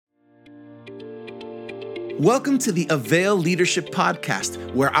Welcome to the Avail Leadership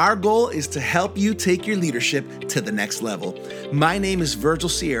Podcast, where our goal is to help you take your leadership to the next level. My name is Virgil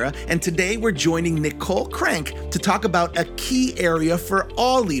Sierra, and today we're joining Nicole Crank to talk about a key area for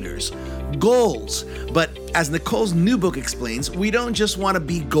all leaders, goals. But as Nicole's new book explains, we don't just want to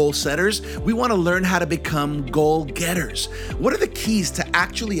be goal setters, we want to learn how to become goal getters. What are the keys to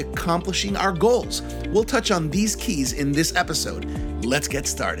actually accomplishing our goals? We'll touch on these keys in this episode. Let's get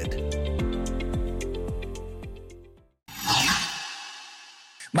started.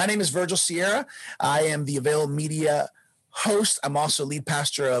 My name is Virgil Sierra. I am the Avail Media host. I'm also lead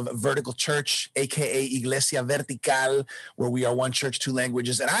pastor of Vertical Church, aka Iglesia Vertical, where we are one church, two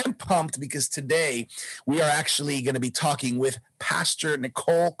languages. And I'm pumped because today we are actually going to be talking with Pastor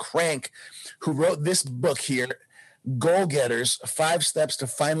Nicole Crank, who wrote this book here, Goal Getters, 5 Steps to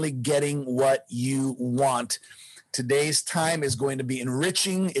Finally Getting What You Want. Today's time is going to be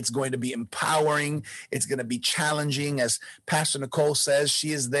enriching. It's going to be empowering. It's going to be challenging. As Pastor Nicole says,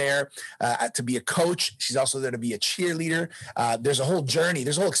 she is there to be a coach. She's also there to be a cheerleader. There's a whole journey.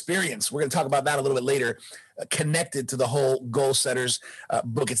 There's a whole experience. We're going to talk about that a little bit later, connected to the whole Goal Setters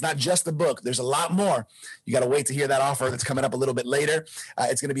book. It's not just the book. There's a lot more. You got to wait to hear that offer that's coming up a little bit later.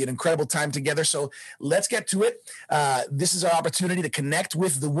 It's going to be an incredible time together. So let's get to it. This is our opportunity to connect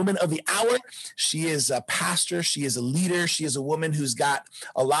with the woman of the hour. She is a pastor. She is a leader. She is a woman who's got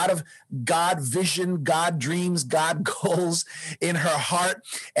a lot of God vision, God dreams, God goals in her heart.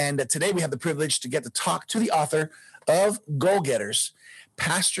 And today we have the privilege to get to talk to the author of Goal Getters,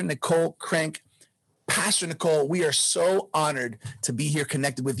 Pastor Nicole Crank. Pastor Nicole, we are so honored to be here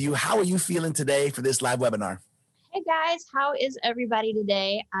connected with you. How are you feeling today for this live webinar? Hey guys, how is everybody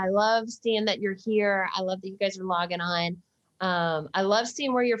today? I love seeing that you're here. I love that you guys are logging on. I love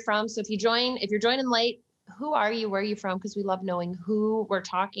seeing where you're from. So if you're joining late, who are you? Where are you from? Because we love knowing who we're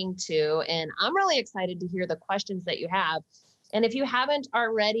talking to. And I'm really excited to hear the questions that you have. And if you haven't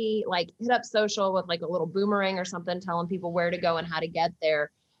already, hit up social with a little boomerang or something, telling people where to go and how to get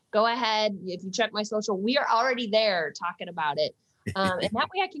there. Go ahead. If you check my social, we are already there talking about it. And that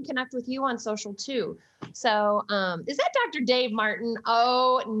way I can connect with you on social too. So is that Dr. Dave Martin?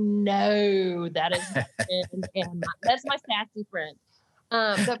 Oh, no, that is that's my sassy friend.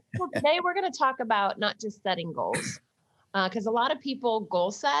 But today we're going to talk about not just setting goals, because a lot of people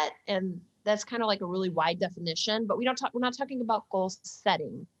goal set, and that's kind of like a really wide definition, but we're not talking about goal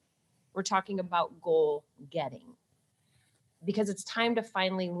setting. We're talking about goal getting, because it's time to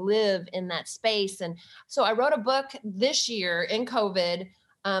finally live in that space. And so I wrote a book this year in COVID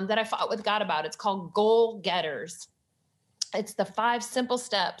that I fought with God about. It's called Goal Getters. It's the 5 simple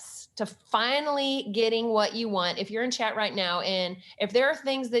steps to finally getting what you want. If you're in chat right now, and if there are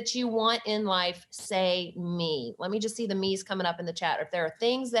things that you want in life, say me. Let me just see the me's coming up in the chat. If there are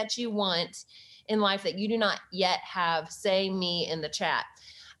things that you want in life that you do not yet have, say me in the chat.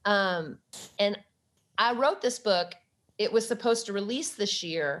 And I wrote this book. It was supposed to release this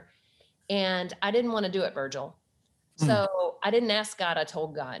year, and I didn't want to do it, Virgil. So I didn't ask God. I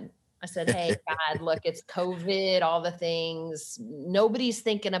told God. I said, hey, God, look, it's COVID, all the things. Nobody's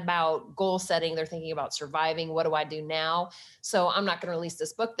thinking about goal setting. They're thinking about surviving. What do I do now? So I'm not going to release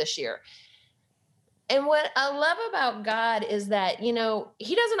this book this year. And what I love about God is that, he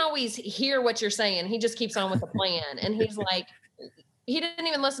doesn't always hear what you're saying. He just keeps on with the plan. And he's like, he didn't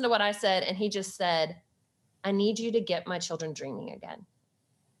even listen to what I said. And he just said, I need you to get my children dreaming again.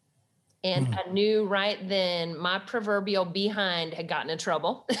 And I knew right then my proverbial behind had gotten in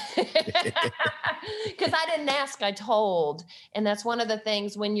trouble because I didn't ask, I told. And that's one of the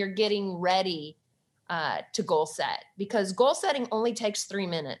things when you're getting ready to goal set, because goal setting only takes 3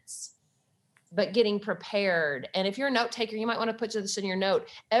 minutes, but getting prepared. And if you're a note taker, you might want to put this in your note.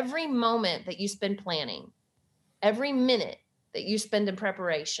 Every moment that you spend planning, every minute that you spend in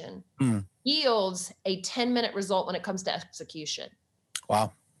preparation yields a 10-minute result when it comes to execution.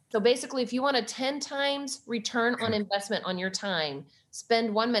 Wow. So basically, if you want a 10 times return on investment on your time,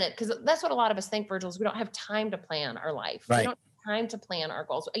 spend 1 minute, because that's what a lot of us think, Virgil, is we don't have time to plan our life. Right. We don't have time to plan our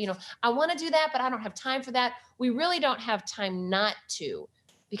goals. I want to do that, but I don't have time for that. We really don't have time not to,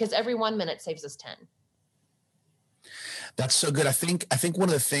 because every 1 minute saves us 10. That's so good. I think one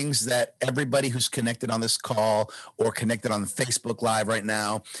of the things that everybody who's connected on this call or connected on Facebook Live right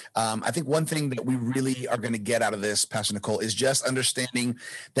now, I think one thing that we really are going to get out of this, Pastor Nicole, is just understanding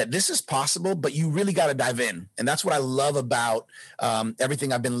that this is possible, but you really got to dive in. And that's what I love about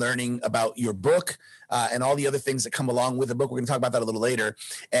everything I've been learning about your book and all the other things that come along with the book. We're going to talk about that a little later.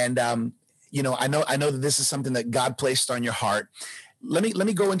 And, I know that this is something that God placed on your heart. Let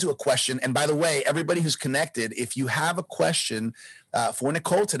me go into a question. And by the way, everybody who's connected, if you have a question for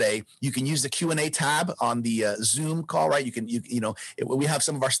Nicole today, you can use the Q&A tab on the Zoom call, right? We have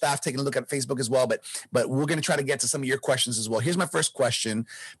some of our staff taking a look at Facebook as well, but we're going to try to get to some of your questions as well. Here's my first question,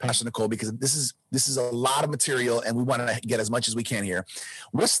 Pastor Nicole, because this is a lot of material and we want to get as much as we can here.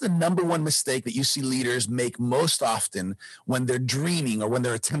 What's the number one mistake that you see leaders make most often when they're dreaming or when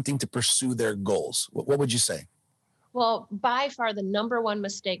they're attempting to pursue their goals? What would you say? Well, by far the number one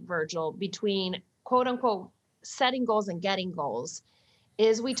mistake, Virgil, between quote unquote setting goals and getting goals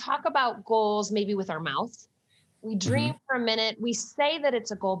is we talk about goals maybe with our mouth. We dream for a minute. We say that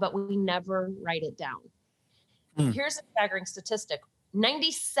it's a goal, but we never write it down. Here's a staggering statistic.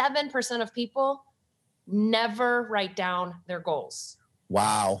 97% of people never write down their goals.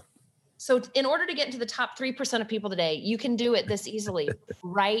 Wow. So in order to get into the top 3% of people today, you can do it this easily.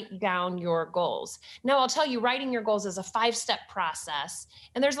 Write down your goals. Now, I'll tell you, writing your goals is a 5-step process.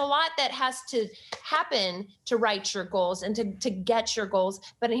 And there's a lot that has to happen to write your goals and to get your goals.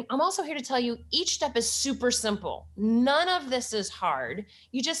 But I'm also here to tell you, each step is super simple. None of this is hard.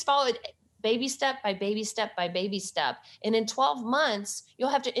 You just follow it baby step by baby step by baby step. And in 12 months, you'll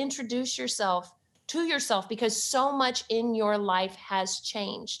have to introduce yourself to yourself because so much in your life has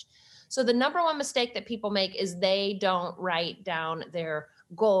changed. So the number one mistake that people make is they don't write down their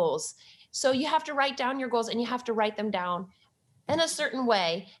goals. So you have to write down your goals and you have to write them down in a certain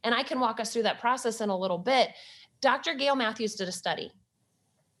way. And I can walk us through that process in a little bit. Dr. Gail Matthews did a study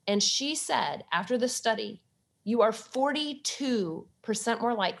and she said after the study, you are 42%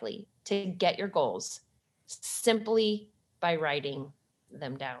 more likely to get your goals simply by writing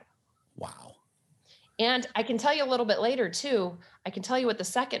them down. Wow. And I can tell you a little bit later too, I can tell you what the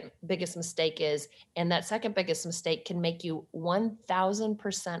second biggest mistake is. And that second biggest mistake can make you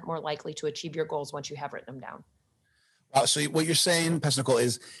 1,000% more likely to achieve your goals once you have written them down. Wow. So what you're saying, Pastor Nicole,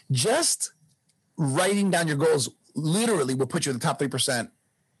 is just writing down your goals literally will put you in the top 3%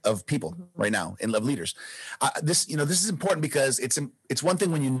 of people right now and of leaders. This is important because it's one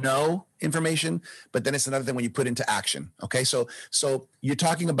thing when you know information, but then it's another thing when you put into action. Okay. So you're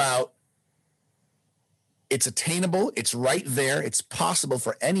talking about it's attainable. It's right there. It's possible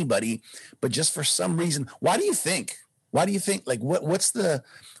for anybody, but just for some reason, why do you think like what's the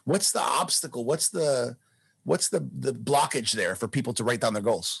obstacle? What's the blockage there for people to write down their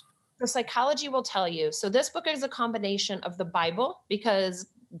goals? The psychology will tell you. So this book is a combination of the Bible because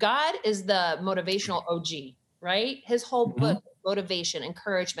God is the motivational OG, right? His whole book, motivation,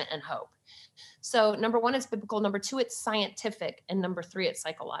 encouragement, and hope. So number one, it's biblical. Number two, it's scientific. And number three, it's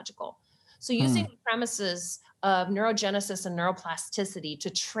psychological. So using the premises of neurogenesis and neuroplasticity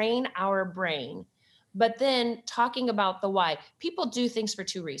to train our brain, but then talking about the why. People do things for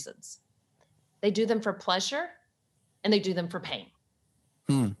two reasons. They do them for pleasure and they do them for pain.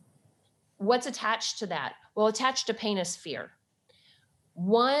 What's attached to that? Well, attached to pain is fear.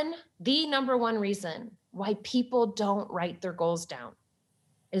 The number one reason why people don't write their goals down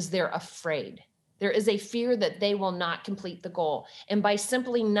is they're afraid. There is a fear that they will not complete the goal. And by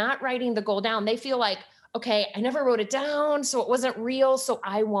simply not writing the goal down, they feel like, okay, I never wrote it down, so it wasn't real, so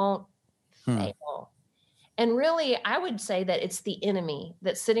I won't fail. And really, I would say that it's the enemy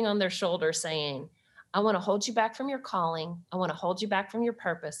that's sitting on their shoulder saying, I want to hold you back from your calling. I want to hold you back from your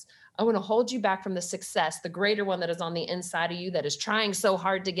purpose. I want to hold you back from the success, the greater one that is on the inside of you that is trying so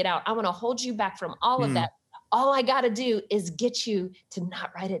hard to get out. I want to hold you back from all of that. All I got to do is get you to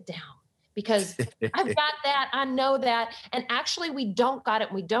not write it down. Because I've got that, I know that. And actually we don't got it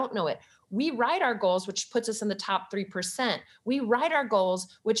and we don't know it. We write our goals, which puts us in the top 3%. We write our goals,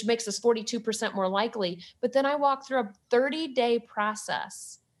 which makes us 42% more likely. But then I walk through a 30-day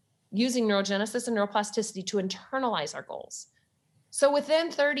process using neurogenesis and neuroplasticity to internalize our goals. So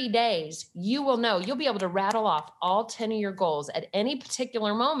within 30 days, you will know, you'll be able to rattle off all 10 of your goals at any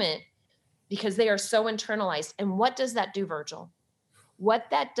particular moment because they are so internalized. And what does that do, Virgil? What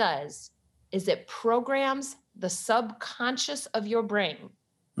that does is it programs the subconscious of your brain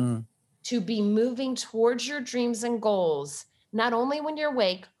to be moving towards your dreams and goals, not only when you're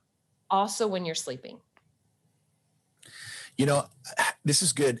awake, also when you're sleeping. You know, this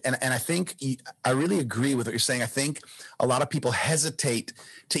is good. And I think I really agree with what you're saying. I think a lot of people hesitate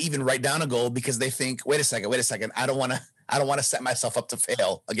to even write down a goal because they think, wait a second. I don't want to set myself up to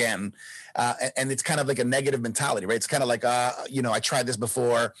fail again. And it's kind of like a negative mentality, right? It's kind of like, I tried this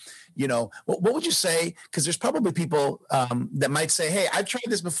before. What would you say? Because there's probably people that might say, hey, I've tried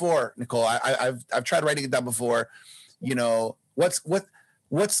this before, Nicole. I've tried writing it down before. What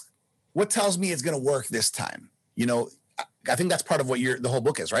tells me it's going to work this time? I think that's part of what the whole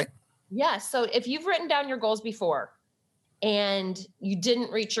book is, right? Yeah. So if you've written down your goals before and you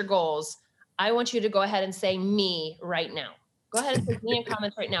didn't reach your goals, I want you to go ahead and say me right now. Go ahead and put me in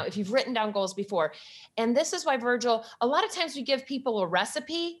comments right now if you've written down goals before. And this is why, Virgil, a lot of times we give people a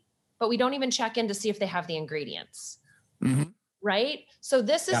recipe, but we don't even check in to see if they have the ingredients. Mhm. Right? So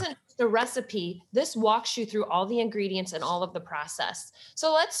this Yeah. isn't the recipe. This walks you through all the ingredients and all of the process.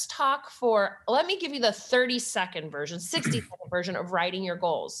 So let me give you the 30-second version, 60-second version of writing your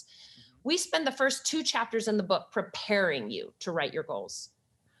goals. We spend the first 2 chapters in the book preparing you to write your goals.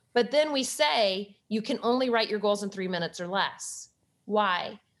 But then we say you can only write your goals in 3 minutes or less.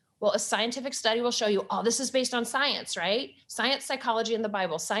 Why? Well, a scientific study will show you, this is based on science, right? Science, psychology, and the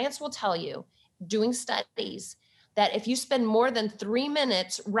Bible. Science will tell you, doing studies, that if you spend more than 3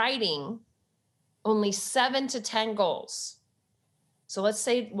 minutes writing only 7 to 10 goals. So let's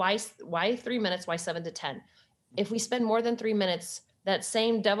say why 3 minutes, why 7 to 10? If we spend more than 3 minutes, that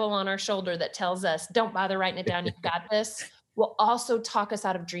same devil on our shoulder that tells us, don't bother writing it down, you've got this, will also talk us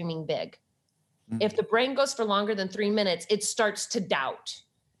out of dreaming big. If the brain goes for longer than 3 minutes, it starts to doubt.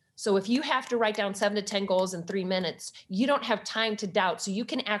 So if you have to write down 7 to 10 goals in 3 minutes, you don't have time to doubt. So you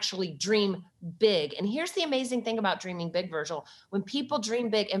can actually dream big. And here's the amazing thing about dreaming big, Virgil. When people dream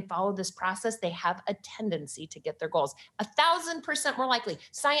big and follow this process, they have a tendency to get their goals 1,000% more likely.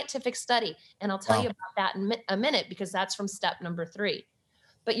 Scientific study. And I'll tell you about that in a minute, because that's from step number 3.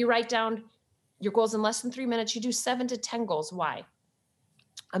 But you write down your goals in less than 3 minutes. You do 7 to 10 goals. Why?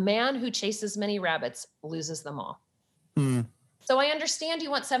 A man who chases many rabbits loses them all. So I understand you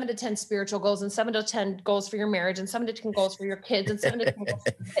want 7 to 10 spiritual goals and 7 to 10 goals for your marriage and 7 to 10 goals for your kids and 7 to 10 goals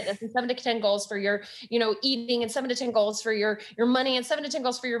for your fitness and 7 to 10 goals for your, eating and 7 to 10 goals for your money and 7 to 10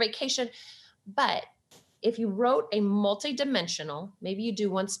 goals for your vacation. But if you wrote a multi-dimensional, maybe you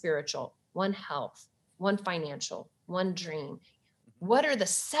do one spiritual, one health, one financial, one dream. What are the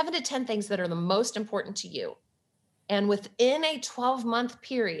 7 to 10 things that are the most important to you? And within a 12-month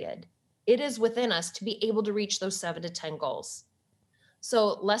period, it is within us to be able to reach those 7 to 10 goals.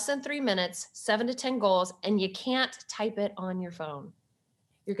 So less than 3 minutes, 7 to 10 goals, and you can't type it on your phone.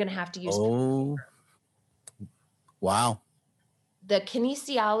 You're going to have to use paper. Wow. The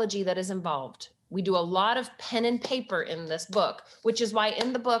kinesiology that is involved. We do a lot of pen and paper in this book, which is why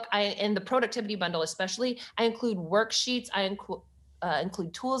in the book, in the productivity bundle especially, I include worksheets, I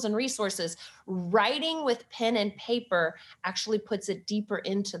include tools and resources. Writing with pen and paper actually puts it deeper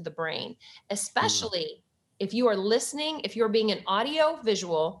into the brain, especially if you are listening, if you're being an audio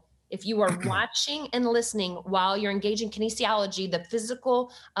visual, if you are watching and listening while you're engaging kinesiology, the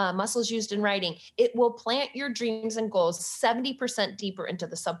physical muscles used in writing, it will plant your dreams and goals 70% deeper into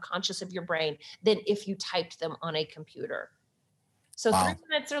the subconscious of your brain than if you typed them on a computer. So 3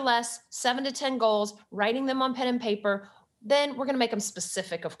 minutes or less, 7 to 10 goals, writing them on pen and paper. Then we're going to make them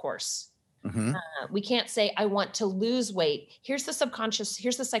specific, of course. We can't say, I want to lose weight. Here's the subconscious,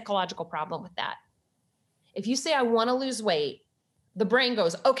 here's the psychological problem with that. If you say, I want to lose weight, the brain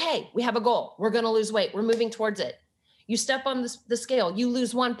goes, okay, we have a goal. We're going to lose weight. We're moving towards it. You step on the scale, you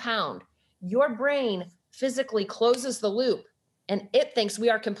lose 1 pound. Your brain physically closes the loop and it thinks we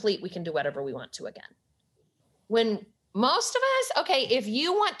are complete. We can do whatever we want to again. When most of us, okay, if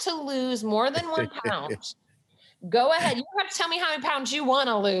you want to lose more than 1 pound, go ahead. You don't have to tell me how many pounds you want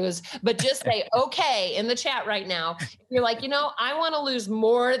to lose, but just say, okay, in the chat right now. You're like, I want to lose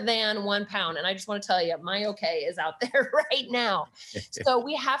more than 1 pound. And I just want to tell you, my okay is out there right now. So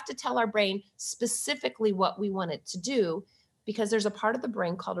we have to tell our brain specifically what we want it to do, because there's a part of the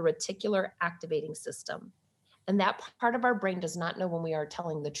brain called a reticular activating system. And that part of our brain does not know when we are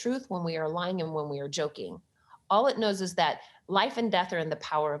telling the truth, when we are lying, and when we are joking. All it knows is that life and death are in the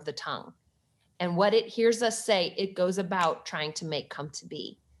power of the tongue. And what it hears us say, it goes about trying to make come to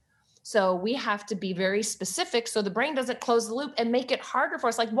be. So we have to be very specific so the brain doesn't close the loop and make it harder for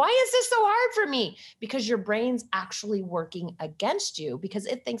us. Like, why is this so hard for me? Because your brain's actually working against you because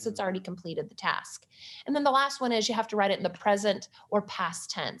it thinks it's already completed the task. And then the last one is you have to write it in the present or past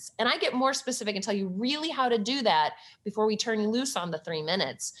tense. And I get more specific and tell you really how to do that before we turn you loose on the 3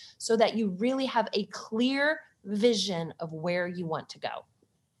 minutes so that you really have a clear vision of where you want to go.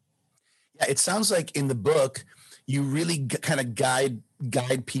 Yeah, it sounds like in the book, you really kind of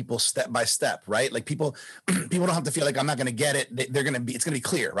guide people step by step, right? Like people don't have to feel like I'm not going to get it. It's going to be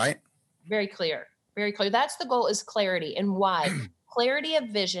clear, right? Very clear, very clear. That's the goal, is clarity. And why? Clarity of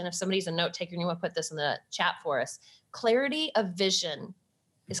vision. If somebody's a note taker and you want to put this in the chat for us, clarity of vision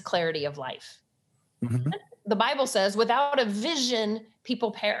is clarity of life. The Bible says without a vision,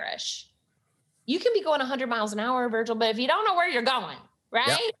 people perish. You can be going 100 miles an hour, Virgil, but if you don't know where you're going, right?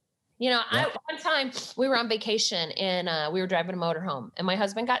 Yep. One time we were on vacation and we were driving a motorhome and my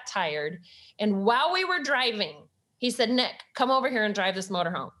husband got tired. And while we were driving, he said, Nick, come over here and drive this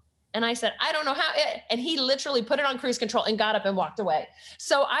motorhome. And I said, I don't know how. And he literally put it on cruise control and got up and walked away.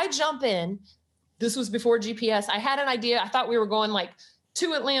 So I jump in. This was before GPS. I had an idea. I thought we were going like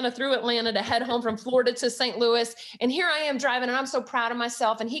to Atlanta, through Atlanta to head home from Florida to St. Louis. And here I am driving, and I'm so proud of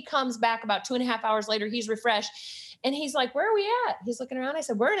myself. And he comes back about 2.5 hours later. He's refreshed. And he's like, where are we at? He's looking around. I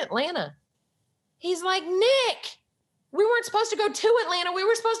said, we're in Atlanta. He's like, Nick, we weren't supposed to go to Atlanta. We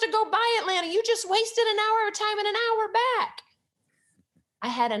were supposed to go by Atlanta. You just wasted an hour of time and an hour back. I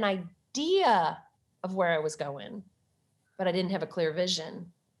had an idea of where I was going, but I didn't have a clear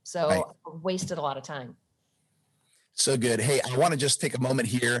vision. So Right. I wasted a lot of time. So good. Hey, I want to just take a moment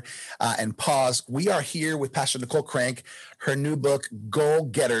here and pause. We are here with Pastor Nicole Crank, her new book, Goal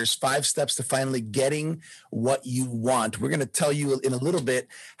Getters, 5 Steps to Finally Getting What You Want. We're going to tell you in a little bit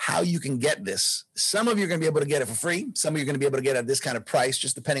how you can get this. Some of you are going to be able to get it for free. Some of you are going to be able to get it at this kind of price,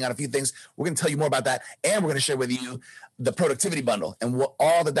 just depending on a few things. We're going to tell you more about that. And we're going to share with you the productivity bundle and what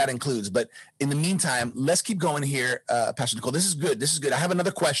all that includes. But in the meantime, let's keep going here, Pastor Nicole. This is good. This is good. I have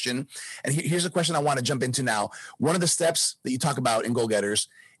another question. And here's a question I want to jump into now. One of the steps that you talk about in Goal Getters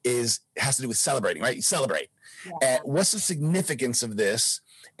has to do with celebrating, right? You celebrate. Yeah. What's the significance of this?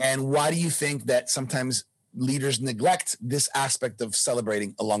 And why do you think that sometimes leaders neglect this aspect of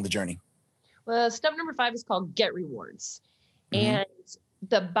celebrating along the journey? Well, step number 5 is called get rewards. Mhm. And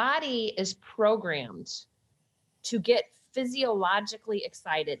the body is programmed to get physiologically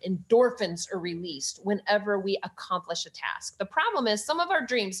excited. Endorphins are released whenever we accomplish a task. The problem is some of our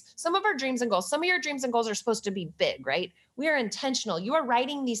dreams and goals, some of your dreams and goals are supposed to be big, right? We are intentional. You are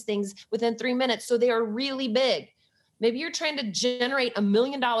writing these things within 3 minutes, so they are really big. Maybe you're trying to generate $1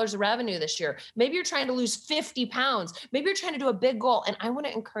 million of revenue this year. Maybe you're trying to lose 50 pounds. Maybe you're trying to do a big goal, and I want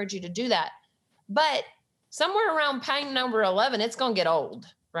to encourage you to do that. But somewhere around pound number 11, it's going to get old,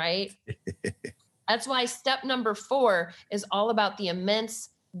 right? That's why step number 4 is all about the immense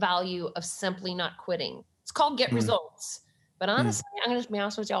value of simply not quitting. It's called get results. But honestly, I'm going to be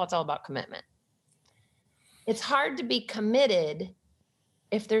honest with y'all, it's all about commitment. It's hard to be committed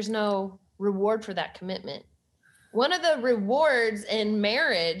if there's no reward for that commitment. One of the rewards in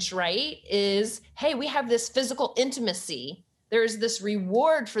marriage, right, is, hey, we have this physical intimacy. There's this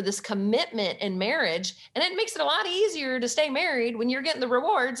reward for this commitment in marriage, and it makes it a lot easier to stay married when you're getting the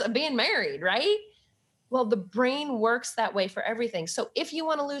rewards of being married, right? Well, the brain works that way for everything. So if you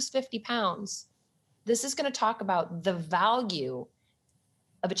want to lose 50 pounds, this is going to talk about the value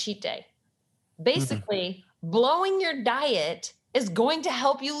of a cheat day. Basically, blowing your diet is going to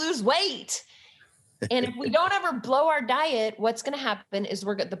help you lose weight. And if we don't ever blow our diet, what's going to happen is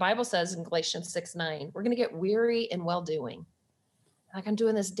the Bible says in Galatians 6:9, we're going to get weary in well-doing. Like, I'm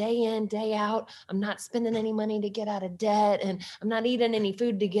doing this day in, day out. I'm not spending any money to get out of debt, and I'm not eating any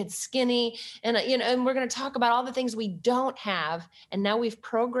food to get skinny. And, and we're going to talk about all the things we don't have. And now we've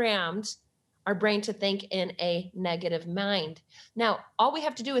programmed our brain to think in a negative mind. Now, all we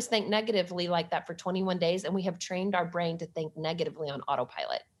have to do is think negatively like that for 21 days. And we have trained our brain to think negatively on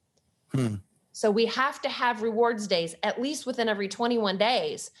autopilot. So we have to have rewards days, at least within every 21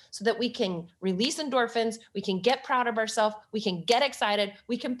 days, so that we can release endorphins, we can get proud of ourselves, we can get excited,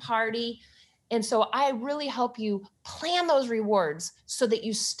 we can party. And so I really help you plan those rewards so that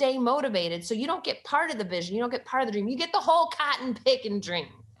you stay motivated, so you don't get part of the vision, you don't get part of the dream, you get the whole cotton picking dream.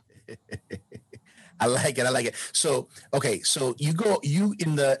 I like it. So, okay. So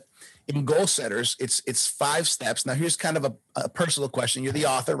in Goal Setters, it's 5 steps. Now here's kind of a personal question. You're the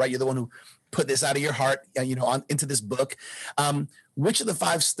author, right? You're the one who put this out of your heart, into this book. Which of the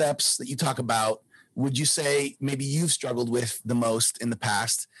 5 steps that you talk about would you say maybe you've struggled with the most in the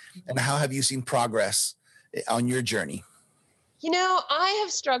past? And how have you seen progress on your journey? I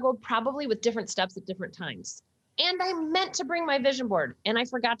have struggled probably with different steps at different times. And I meant to bring my vision board and I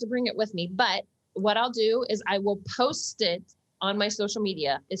forgot to bring it with me. But what I'll do is I will post it on my social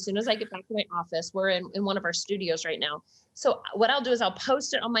media as soon as I get back to my office. We're in one of our studios right now. So what I'll do is I'll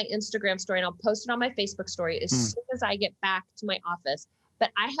post it on my Instagram story and I'll post it on my Facebook story as soon as I get back to my office.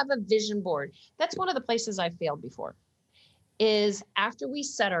 But I have a vision board. That's one of the places I've failed before, is after we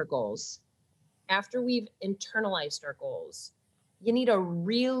set our goals, after we've internalized our goals, you need a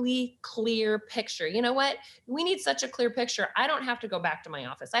really clear picture. You know what? We need such a clear picture. I don't have to go back to my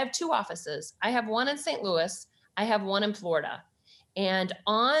office. I have 2 offices. I have one in St. Louis. I have one in Florida. And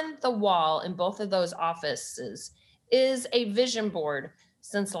on the wall in both of those offices is a vision board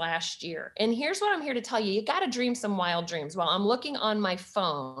since last year. And here's what I'm here to tell you. You got to dream some wild dreams. While I'm looking on my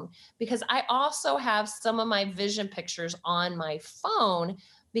phone, because I also have some of my vision pictures on my phone,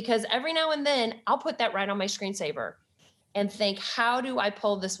 because every now and then I'll put that right on my screensaver and think, how do I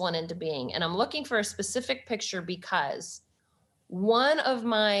pull this one into being? And I'm looking for a specific picture because one of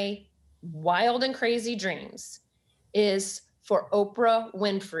my wild and crazy dreams is for Oprah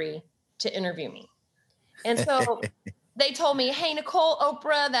Winfrey to interview me. And so they told me, hey, Nicole,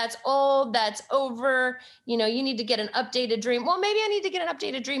 Oprah, that's old, that's over. You need to get an updated dream. Well, maybe I need to get an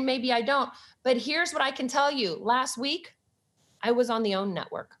updated dream. Maybe I don't. But here's what I can tell you. Last week, I was on the OWN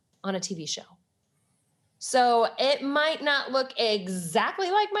network on a TV show. So it might not look exactly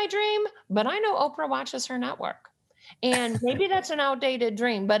like my dream, but I know Oprah watches her network. And maybe that's an outdated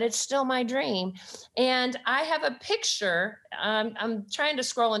dream, but it's still my dream. And I have a picture. I'm trying to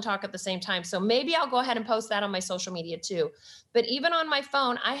scroll and talk at the same time. So maybe I'll go ahead and post that on my social media too. But even on my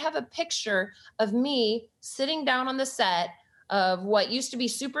phone, I have a picture of me sitting down on the set of what used to be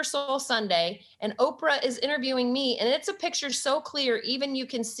Super Soul Sunday. And Oprah is interviewing me. And it's a picture so clear, even you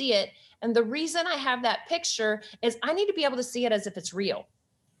can see it. And the reason I have that picture is I need to be able to see it as if it's real.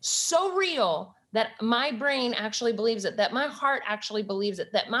 So real that my brain actually believes it, that my heart actually believes it,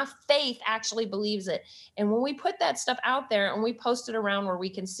 that my faith actually believes it. And when we put that stuff out there and we post it around where we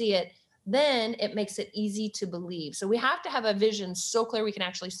can see it, then it makes it easy to believe. So we have to have a vision so clear we can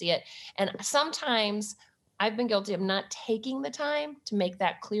actually see it. And sometimes I've been guilty of not taking the time to make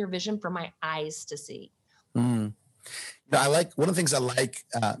that clear vision for my eyes to see. Mm. I like, one of the things I like,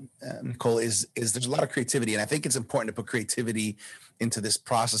 Nicole, is there's a lot of creativity. And I think it's important to put creativity into this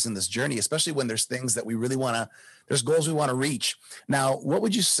process, in this journey, especially when there's things that we really there's goals we want to reach. Now, what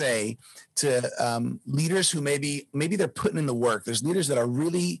would you say to leaders who maybe they're putting in the work? There's leaders that are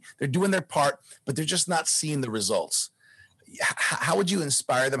they're doing their part, but they're just not seeing the results. How would you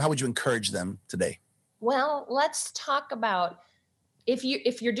inspire them? How would you encourage them today? Well, let's talk about if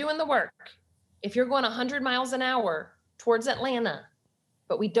you're doing the work, if you're going 100 miles an hour towards Atlanta,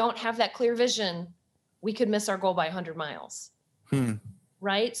 but we don't have that clear vision, we could miss our goal by 100 miles.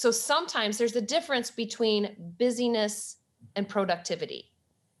 Right? So sometimes there's a difference between busyness and productivity.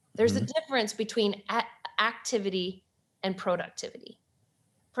 There's a difference between activity and productivity.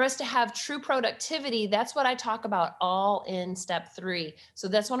 For us to have true productivity, that's what I talk about all in step 3. So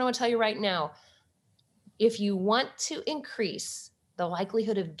that's what I want to tell you right now. If you want to increase the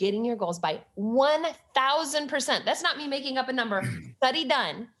likelihood of getting your goals by 1,000%. That's not me making up a number. Study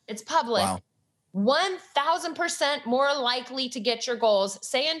done. It's public. Wow. 1,000% more likely to get your goals.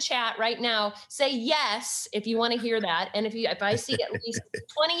 Say in chat right now, say yes if you want to hear that. And if I see at least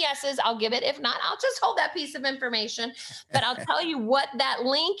 20 yeses, I'll give it. If not, I'll just hold that piece of information. But I'll tell you what that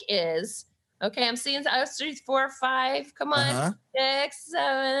link is. Okay, I'm seeing 3, 4, 5. Come on, 6,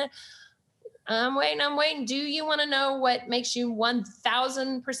 7. I'm waiting. Do you want to know what makes you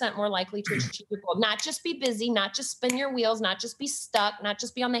 1,000% more likely to achieve your goal? Not just be busy, not just spin your wheels, not just be stuck, not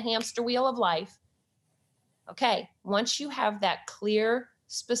just be on the hamster wheel of life. Okay, once you have that clear,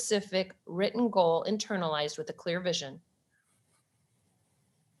 specific, written goal internalized with a clear vision,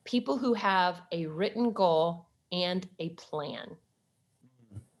 people who have a written goal and a plan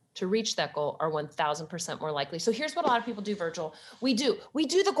to reach that goal are 1,000% more likely. So here's what a lot of people do, Virgil. We do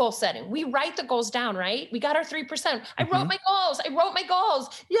the goal setting. We write the goals down, right? We got our 3%. I wrote my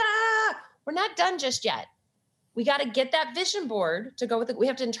goals. Yeah. We're not done just yet. We got to get that vision board to go with it. We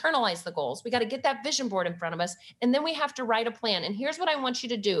have to internalize the goals. We got to get that vision board in front of us. And then we have to write a plan. And here's what I want you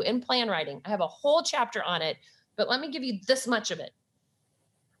to do in plan writing. I have a whole chapter on it, but let me give you this much of it.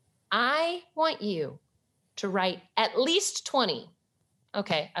 I want you to write at least 20.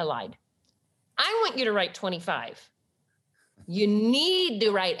 Okay, I lied. I want you to write 25. You need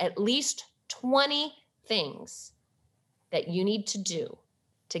to write at least 20 things that you need to do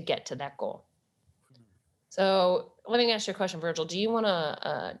to get to that goal. So let me ask you a question, Virgil. Do you want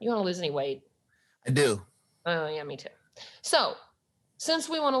to lose any weight? I do. Oh, yeah, me too. So since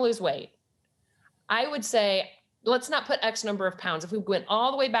we want to lose weight, I would say, let's not put X number of pounds. If we went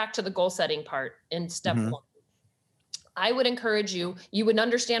all the way back to the goal setting part in step 1, I would encourage you would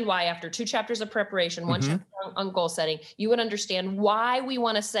understand why after 2 chapters of preparation, 1 chapter on goal setting, you would understand why we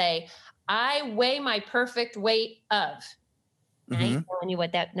want to say, I weigh my perfect weight of. I ain't telling you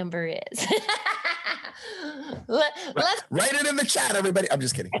what that number is. Let's write it in the chat, everybody. I'm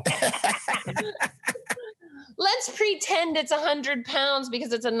just kidding. Let's pretend it's 100 pounds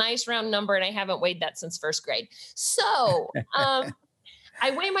because it's a nice round number and I haven't weighed that since 1st grade. So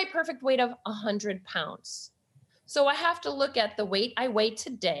I weigh my perfect weight of 100 pounds. So I have to look at the weight I weigh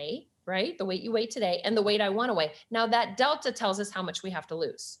today, right? The weight you weigh today and the weight I want to weigh. Now that delta tells us how much we have to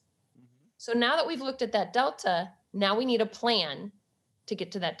lose. So now that we've looked at that delta, now we need a plan to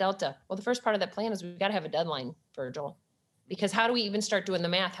get to that delta. Well, the first part of that plan is we've got to have a deadline, Virgil. Because how do we even start doing the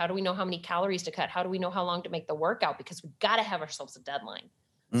math? How do we know how many calories to cut? How do we know how long to make the workout? Because we've got to have ourselves a deadline.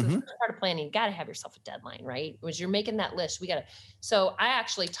 So Mm-hmm. the first part of planning, you got to have yourself a deadline, right? As you're making that list, so I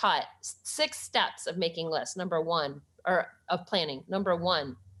actually taught 6 steps of making lists. Number 1, or of planning. Number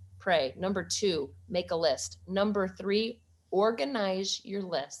 1, pray. Number 2, make a list. Number 3, organize your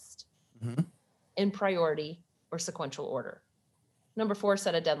list Mm-hmm. in priority or sequential order. Number 4,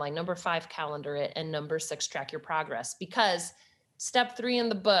 set a deadline. Number 5, calendar it. And number 6, track your progress. Because step 3 in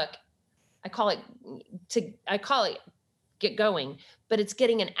the book, I call it get going, but it's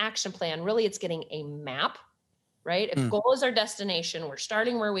getting an action plan. Really, it's getting a map, right? If goal is our destination, we're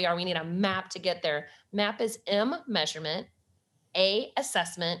starting where we are. We need a map to get there. MAP is M, measurement, A,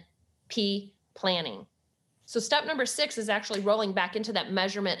 assessment, P, planning. So step number 6 is actually rolling back into that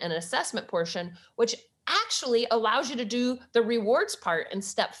measurement and assessment portion, which actually allows you to do the rewards part in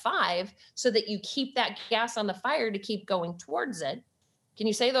step 5 so that you keep that gas on the fire to keep going towards it. Can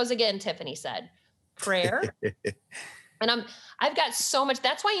you say those again? Tiffany said, prayer. And I've got so much.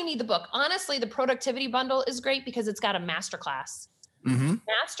 That's why you need the book. Honestly, the productivity bundle is great because it's got a masterclass. Mm-hmm.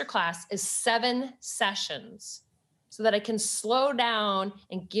 Masterclass is 7 sessions so that I can slow down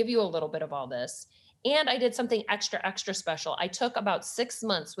and give you a little bit of all this. And I did something extra special. I took about 6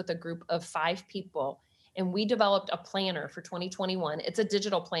 months with a group of 5 people, and we developed a planner for 2021. It's a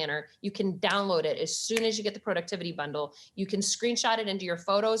digital planner. You can download it as soon as you get the productivity bundle. You can screenshot it into your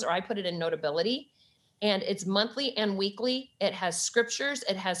photos, or I put it in Notability. And it's monthly and weekly. It has scriptures,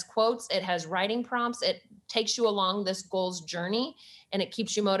 it has quotes, it has writing prompts. It takes you along this goals journey, and it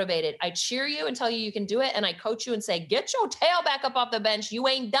keeps you motivated. I cheer you and tell you you can do it. And I coach you and say, get your tail back up off the bench. You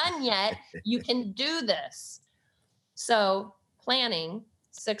ain't done yet. You can do this. So planning,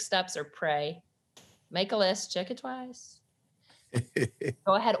 6 steps are pray, make a list, check it twice.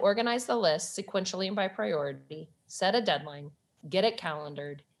 Go ahead, organize the list sequentially and by priority, set a deadline, get it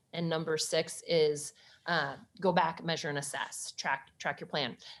calendared. And number 6 is go back, measure, and assess, track your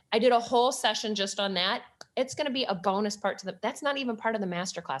plan. I did a whole session just on that. It's going to be a bonus part that's not even part of the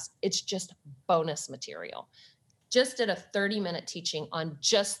masterclass. It's just bonus material. Just did a 30-minute teaching on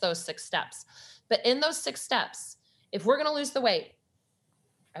just those 6 steps. But in those 6 steps, if we're going to lose the weight,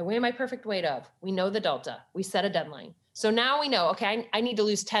 I weigh my perfect weight of, we know the delta, we set a deadline. So now we know, okay, I need to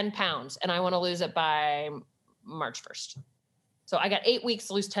lose 10 pounds and I want to lose it by March 1st. So I got 8 weeks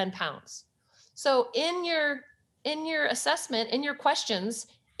to lose 10 pounds. So in your assessment, in your questions,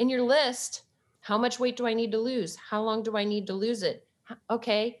 in your list, how much weight do I need to lose? How long do I need to lose it?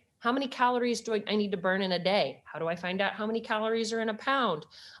 Okay. How many calories do I need to burn in a day? How do I find out how many calories are in a pound?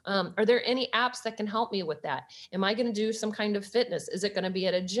 Are there any apps that can help me with that? Am I going to do some kind of fitness? Is it going to be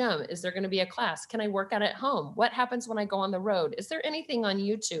at a gym? Is there going to be a class? Can I work out at home? What happens when I go on the road? Is there anything on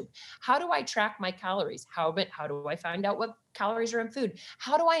YouTube? How do I track my calories? How do I find out what calories are in food?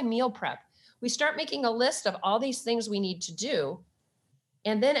 How do I meal prep? We start making a list of all these things we need to do.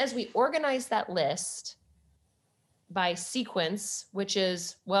 And then as we organize that list by sequence, which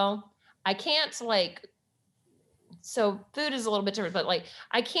is, well, I can't so food is a little bit different, but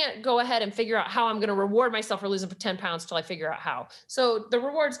I can't go ahead and figure out how I'm going to reward myself for losing 10 pounds till I figure out how. So the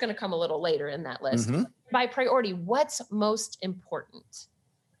reward's going to come a little later in that list. Mm-hmm. By priority, what's most important?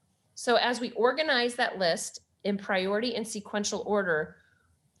 So as we organize that list in priority and sequential order,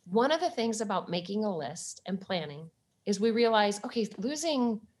 one of the things about making a list and planning is we realize, okay,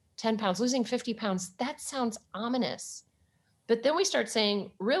 losing 10 pounds, losing 50 pounds, that sounds ominous. But then we start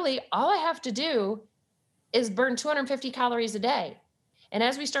saying, really, all I have to do is burn 250 calories a day. And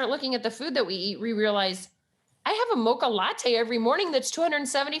as we start looking at the food that we eat, we realize I have a mocha latte every morning that's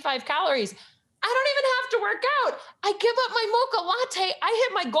 275 calories. I don't even have to work out. I give up my mocha latte. I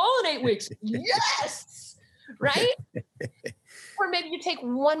hit my goal in 8 weeks. Yes, right? Or maybe you take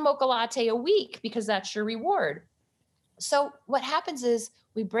 1 mocha latte a week because that's your reward. So what happens is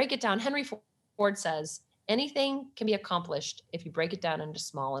we break it down. Henry Ford says, anything can be accomplished if you break it down into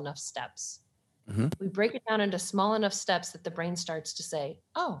small enough steps. Mm-hmm. We break it down into small enough steps that the brain starts to say,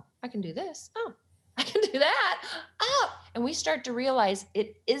 oh, I can do this. Oh, I can do that. Oh, and we start to realize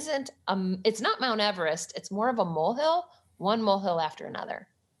it's not Mount Everest. It's more of a molehill, one molehill after another.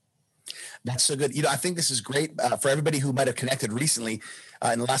 That's so good. I think this is great for everybody who might have connected recently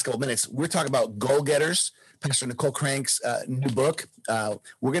in the last couple of minutes. We're talking about Goal Getters, Pastor Nicole Crank's new book.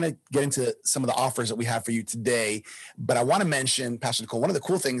 We're going to get into some of the offers that we have for you today. But I want to mention, Pastor Nicole, one of the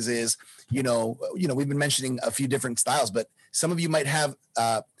cool things is, we've been mentioning a few different styles, but some of you might have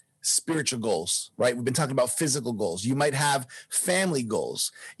spiritual goals, right? We've been talking about physical goals. You might have family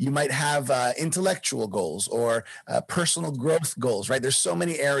goals. You might have intellectual goals or personal growth goals, right? There's so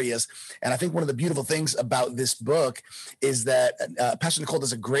many areas. And I think one of the beautiful things about this book is that Pastor Nicole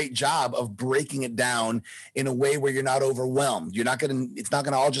does a great job of breaking it down in a way where you're not overwhelmed. It's not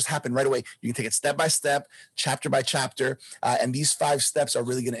going to all just happen right away. You can take it step by step, chapter by chapter. And these 5 steps are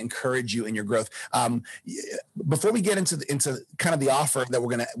really going to encourage you in your growth. Before we get into kind of the offer that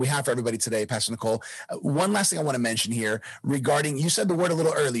we have for everybody today, Pastor Nicole, one last thing I want to mention here regarding, you said the word a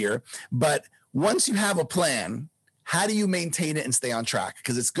little earlier, but once you have a plan, how do you maintain it and stay on track?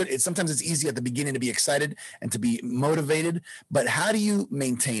 Because it's good. Sometimes it's easy at the beginning to be excited and to be motivated, but how do you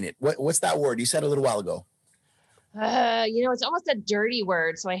maintain it? What's that word you said a little while ago? It's almost a dirty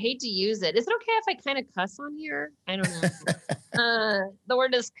word, so I hate to use it. Is it okay if I kind of cuss on here? I don't know. The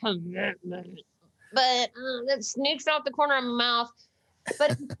word is commitment, but that sneaks out the corner of my mouth.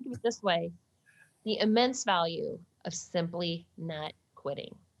 But think of it this way, the immense value of simply not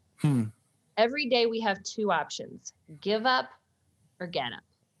quitting. Every day we have 2 options, give up or get up.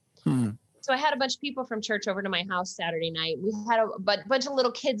 So I had a bunch of people from church over to my house Saturday night. We had a bunch of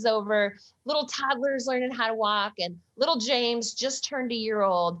little kids over, little toddlers learning how to walk, and little James just turned a year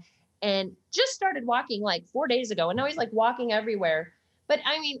old and just started walking like 4 days ago. And now he's like walking everywhere. But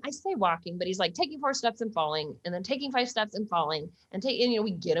I mean, I say walking, but he's like taking 4 steps and falling, and then taking 5 steps and falling, and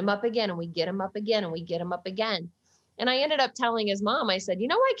we get him up again, and we get him up again, and we get him up again. And I ended up telling his mom, I said, you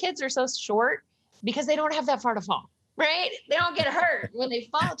know why kids are so short? Because they don't have that far to fall, right? They don't get hurt when they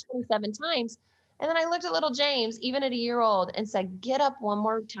fall 27 times. And then I looked at little James, even at a year old, and said, get up one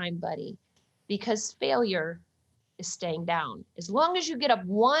more time, buddy, because failure is staying down. As long as you get up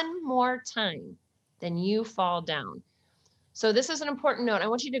one more time, then you fall down. So this is an important note. I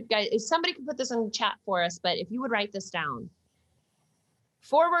want you to, guys, if somebody could put this in the chat for us, but if you would write this down.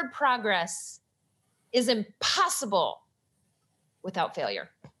 Forward progress is impossible without failure.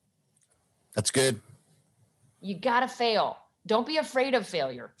 That's good. You got to fail. Don't be afraid of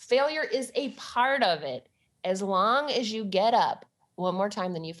failure. Failure is a part of it. As long as you get up one more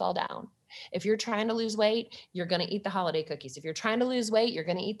time, then you fall down. If you're trying to lose weight, you're going to eat the holiday cookies. If you're trying to lose weight, you're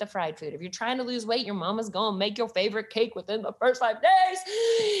going to eat the fried food. If you're trying to lose weight, your mama's going to make your favorite cake within the first 5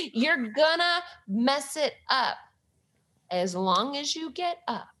 days. You're going to mess it up. As long as you get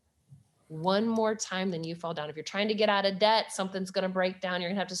up one more time, then you fall down. If you're trying to get out of debt, something's going to break down. You're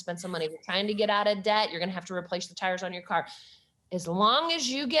going to have to spend some money. If you're trying to get out of debt, you're going to have to replace the tires on your car. As long as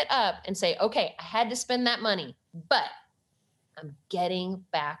you get up and say, okay, I had to spend that money, but I'm getting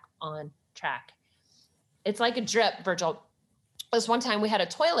back on track. It's like a drip, Virgil. This one time we had a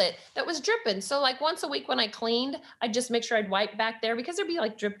toilet that was dripping. So like once a week when I cleaned, I'd just make sure I'd wipe back there because there'd be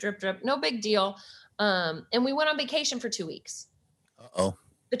like drip, drip, drip. No big deal. And we went on vacation for 2 weeks. Uh-oh.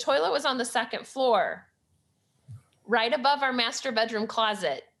 The toilet was on the 2nd floor, right above our master bedroom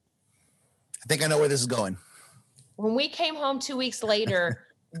closet. I think I know where this is going. When we came home 2 weeks later,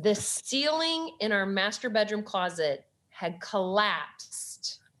 the ceiling in our master bedroom closet had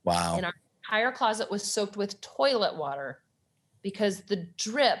collapsed. Wow. And our entire closet was soaked with toilet water because the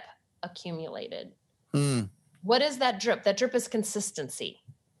drip accumulated. What is that drip? That drip is consistency.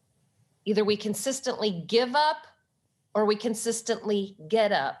 Either we consistently give up or we consistently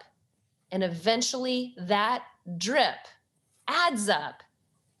get up. And eventually that drip adds up.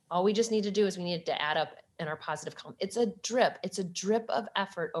 All we just need to do is we need to add up in our positive column. It's a drip. It's a drip of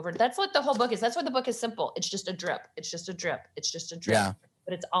effort over. That's what the whole book is. That's why the book is simple. It's just a drip. It's just a drip. It's just a drip. Yeah.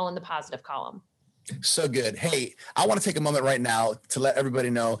 But it's all in the positive column. So good. Hey, I want to take a moment right now to let everybody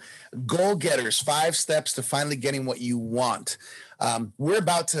know, Goal Getters, 5 steps to finally getting what you want. We're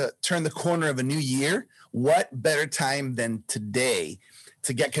about to turn the corner of a new year. What better time than today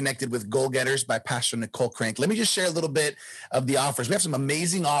to get connected with Goal Getters by Pastor Nicole Crank? Let me just share a little bit of the offers. We have some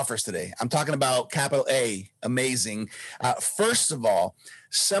amazing offers today. I'm talking about capital A, amazing. First of all,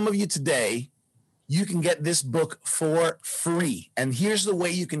 some of you today, you can get this book for free. And here's the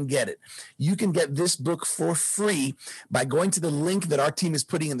way you can get it. You can get this book for free by going to the link that our team is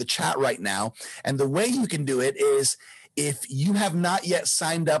putting in the chat right now. And the way you can do it is if you have not yet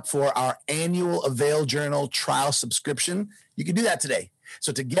signed up for our annual Avail Journal trial subscription, you can do that today.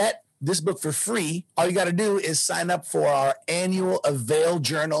 So to get this book for free, all you got to do is sign up for our annual Avail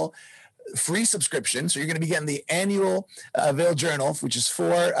Journal free subscription. So you're going to be getting the annual Avail Journal, which is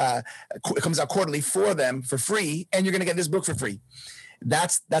it comes out quarterly for them for free, and you're going to get this book for free.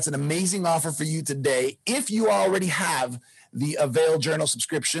 That's an amazing offer for you today. If you already have the Avail Journal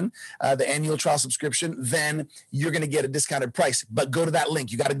subscription, the annual trial subscription, then you're going to get a discounted price. But go to that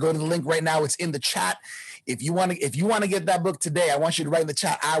link. You got to go to the link right now. It's in the chat. If you want to get that book today, I want you to write in the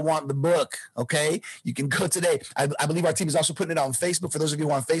chat, I want the book. Okay. You can go today. I believe our team is also putting it on Facebook for those of you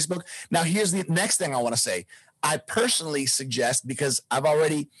who are on Facebook. Now, here's the next thing I want to say. I personally suggest, because I've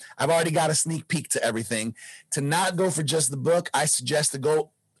already got a sneak peek to everything, to not go for just the book. I suggest to go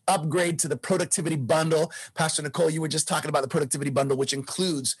upgrade to the productivity bundle. Pastor Nicole, you were just talking about the productivity bundle, which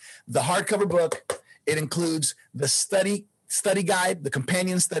includes the hardcover book. It includes the study guide, the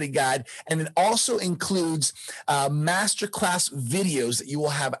companion study guide, and it also includes masterclass videos that you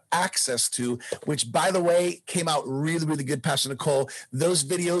will have access to, which, by the way, came out really, really good, Pastor Nicole. Those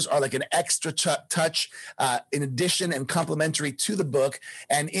videos are like an extra touch in addition and complementary to the book.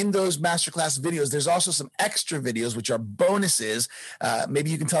 And in those masterclass videos, there's also some extra videos, which are bonuses. Maybe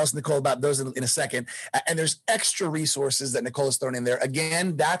you can tell us, Nicole, about those in a second. And there's extra resources that Nicole has thrown in there.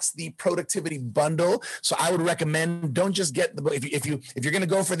 Again, that's the productivity bundle. So I would recommend, don't just get the book. If you're going to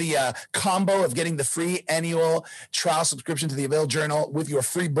go for the combo of getting the free annual trial subscription to the Avail Journal with your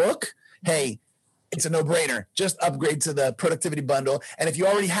free book, hey, it's a no-brainer. Just upgrade to the productivity bundle. And if you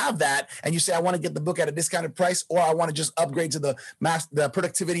already have that and you say, I want to get the book at a discounted price, or I want to just upgrade to the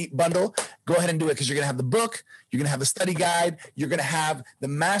productivity bundle, go ahead and do it, because you're going to have the book, you're going to have the study guide, you're going to have the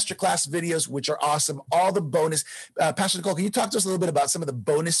masterclass videos, which are awesome, all the bonus. Pastor Nicole, can you talk to us a little bit about some of the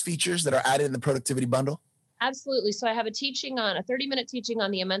bonus features that are added in the productivity bundle? Absolutely. So I have a 30-minute teaching on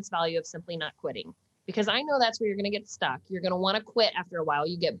the immense value of simply not quitting, because I know that's where you're going to get stuck. You're going to want to quit after a while.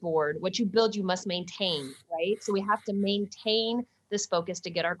 You get bored. What you build, you must maintain, right? So we have to maintain this focus to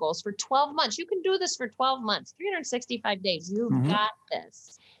get our goals for 12 months. You can do this for 12 months, 365 days. You've got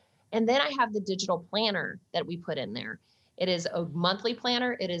this. And then I have the digital planner that we put in there. It is a monthly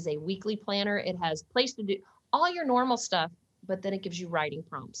planner. It is a weekly planner. It has place to do all your normal stuff, but then it gives you writing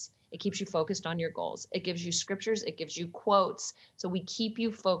prompts. It keeps you focused on your goals. It gives you scriptures. It gives you quotes. So we keep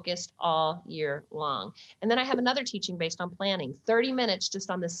you focused all year long. And then I have another teaching based on planning, 30 minutes just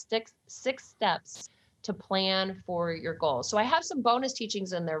on the six steps to plan for your goals. So I have some bonus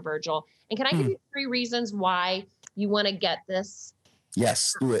teachings in there, Virgil. And can I give you 3 reasons why you want to get this?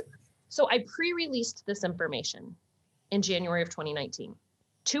 Yes, do it. So I pre-released this information in January of 2019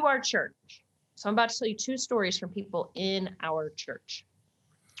 to our church. So I'm about to tell you 2 stories from people in our church.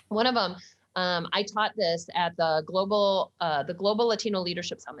 One of them, I taught this at the Global Latino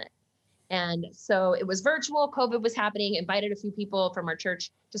Leadership Summit. And so it was virtual, COVID was happening, invited a few people from our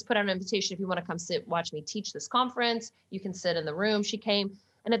church, just put out an invitation. If you want to come watch me teach this conference, you can sit in the room. She came.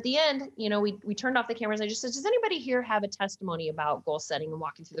 And at the end, we turned off the cameras. I just said, does anybody here have a testimony about goal setting and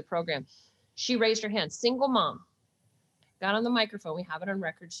walking through the program? She raised her hand, single mom, got on the microphone. We have it on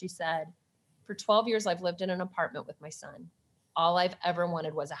record. She said, for 12 years, I've lived in an apartment with my son. All I've ever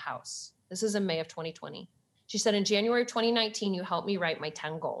wanted was a house. This is in May of 2020. She said, in January of 2019, you helped me write my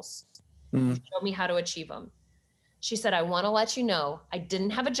 10 goals. You showed me how to achieve them. She said, I want to let you know, I didn't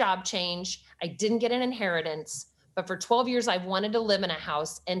have a job change. I didn't get an inheritance, but for 12 years, I've wanted to live in a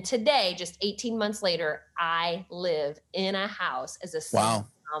house. And today, just 18 months later, I live in a house as a single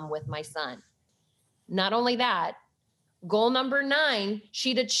mom with my son. Not only that, goal number 9,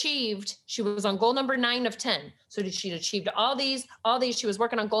 she'd achieved. She was on goal number 9 of 10. So she'd achieved all these. She was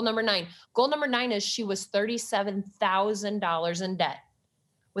working on goal number 9. Goal number 9 is she was $37,000 in debt.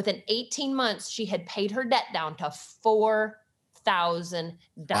 Within 18 months, she had paid her debt down to $4,000,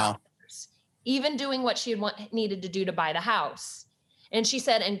 even doing what she had needed to do to buy the house. And she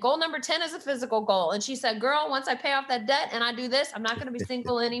said, and goal number 10 is a physical goal. And she said, girl, once I pay off that debt and I do this, I'm not going to be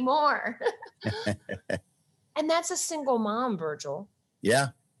single anymore. And that's a single mom, Virgil. Yeah.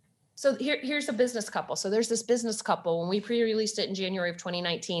 So here's a business couple. So there's this business couple, when we pre-released it in January of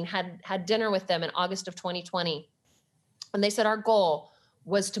 2019, had dinner with them in August of 2020. And they said our goal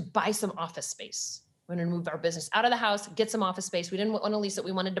was to buy some office space. We're going to move our business out of the house, get some office space. We didn't want to lease it.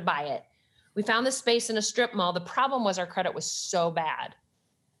 We wanted to buy it. We found this space in a strip mall. The problem was our credit was so bad.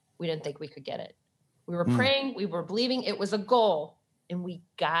 We didn't think we could get it. We were praying. We were believing it was a goal. And we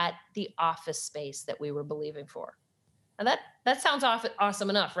got the office space that we were believing for. Now that sounds awesome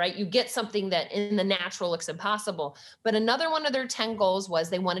enough, right? You get something that in the natural looks impossible. But another one of their 10 goals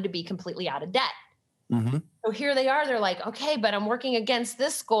was they wanted to be completely out of debt. So here they are. They're like, okay, but I'm working against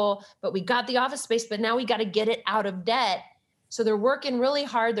this goal, but we got the office space, but now we got to get it out of debt. So they're working really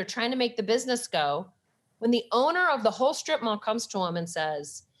hard. They're trying to make the business go. When the owner of the whole strip mall comes to them and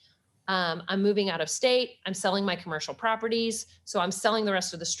says, I'm moving out of state. I'm selling my commercial properties. So I'm selling the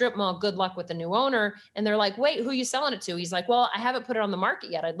rest of the strip mall. Good luck with the new owner. And they're like, wait, who are you selling it to? He's like, well, I haven't put it on the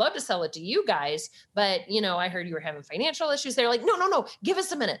market yet. I'd love to sell it to you guys. But, I heard you were having financial issues. They're like, no. Give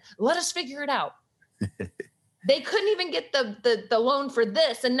us a minute. Let us figure it out. They couldn't even get the loan for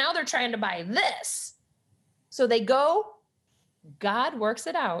this. And now they're trying to buy this. So they go, God works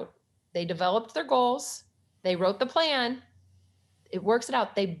it out. They developed their goals. They wrote the plan. It works it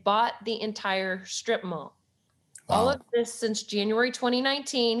out. They bought the entire strip mall. Wow. All of this since January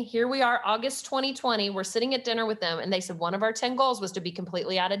 2019. Here we are, August 2020. We're sitting at dinner with them, and they said one of our 10 goals was to be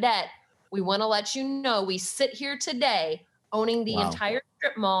completely out of debt. We want to let you know we sit here today owning the entire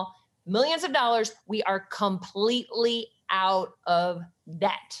strip mall, millions of dollars. We are completely out of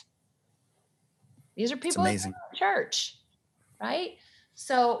debt. These are people in church, right?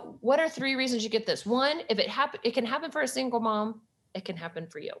 So what are 3 reasons you get this? 1, if it can happen for a single mom. It can happen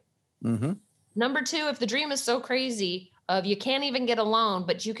for you. Mm-hmm. Number 2, if the dream is so crazy of you can't even get a loan,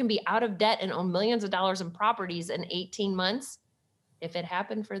 but you can be out of debt and own millions of dollars in properties in 18 months. If it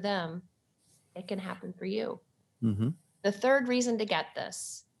happened for them, it can happen for you. Mm-hmm. The 3rd reason to get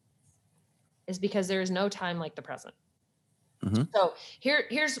this is because there is no time like the present. Mm-hmm. So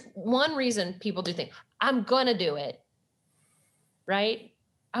here's one reason people do think, I'm going to do it, right?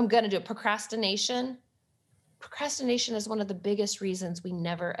 I'm going to do it. Procrastination is one of the biggest reasons we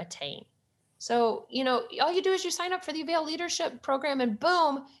never attain. So, all you do is you sign up for the Avail Leadership Program and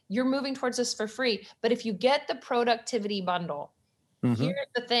boom, you're moving towards this for free. But if you get the productivity bundle, here's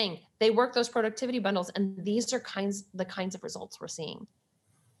the thing. They work those productivity bundles, and these are the kinds of results we're seeing.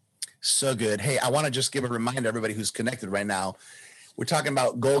 So good. Hey, I want to just give a reminder to everybody who's connected right now. We're talking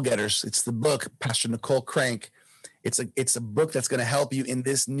about Goal Getters. It's the book, Pastor Nicole Crank. It's a book that's going to help you in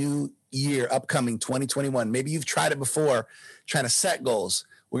this new year, upcoming 2021. Maybe you've tried it before, trying to set goals.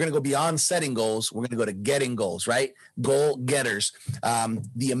 We're going to go beyond setting goals. We're going to go to getting goals, right? Goal Getters.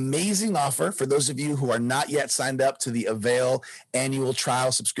 The amazing offer for those of you who are not yet signed up to the Avail annual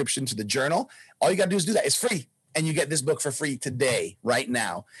trial subscription to the journal. All you got to do is do that. It's free. And you get this book for free today, right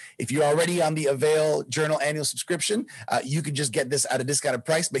now. If you're already on the Avail Journal annual subscription, you can just get this at a discounted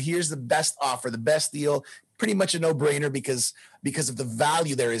price. But here's the best offer, the best deal, pretty much a no-brainer because of the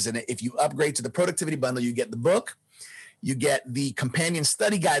value there is in it. If you upgrade to the productivity bundle, you get the book. You get the companion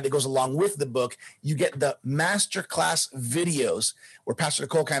study guide that goes along with the book. You get the masterclass videos where Pastor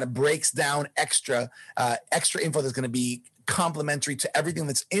Nicole kind of breaks down extra info that's going to be complementary to everything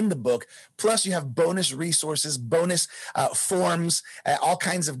that's in the book. Plus, you have bonus resources, bonus forms, all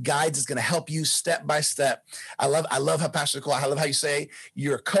kinds of guides that's going to help you step by step. I love how Pastor Nicole, I love how you say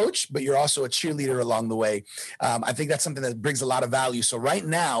you're a coach, but you're also a cheerleader along the way. I think that's something that brings a lot of value. So right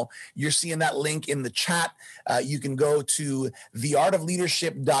now, you're seeing that link in the chat. You can go to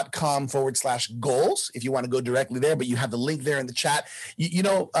theartofleadership.com/goals if you want to go directly there, but you have the link there in the chat.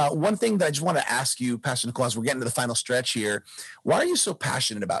 One thing that I just want to ask you, Pastor Nicole, as we're getting to the final stretch here, why are you so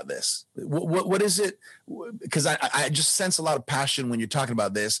passionate about this? What is it? Because I just sense a lot of passion when you're talking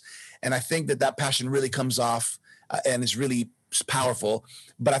about this. And I think that passion really comes off and is really powerful.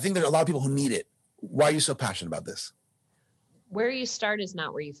 But I think there are a lot of people who need it. Why are you so passionate about this? Where you start is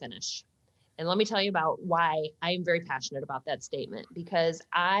not where you finish. And let me tell you about why I am very passionate about that statement. Because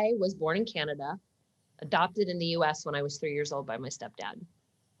I was born in Canada, adopted in the US when I was 3 years old by my stepdad.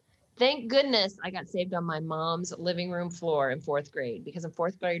 Thank goodness I got saved on my mom's living room floor in 4th grade, because in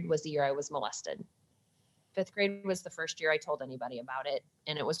 4th grade was the year I was molested. 5th grade was the first year I told anybody about it.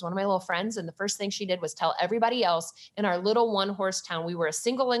 And it was one of my little friends. And the first thing she did was tell everybody else in our little 1-horse town. We were a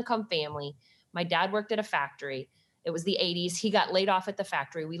single income family. My dad worked at a factory. It was the 80s. He got laid off at the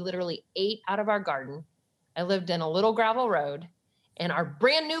factory. We literally ate out of our garden. I lived in a little gravel road. And our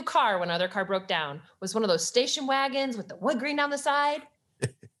brand new car, when our other car broke down, was one of those station wagons with the wood grain down the side.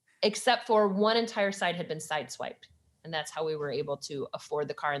 Except for one entire side had been sideswiped. And that's how we were able to afford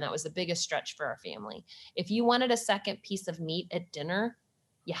the car. And that was the biggest stretch for our family. If you wanted a second piece of meat at dinner,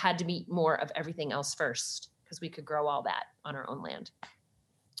 you had to eat more of everything else first, because we could grow all that on our own land.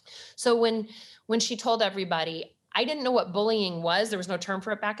 So when she told everybody, I didn't know what bullying was. There was no term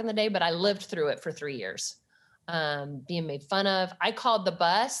for it back in the day, but I lived through it for 3 years. Being made fun of. I called the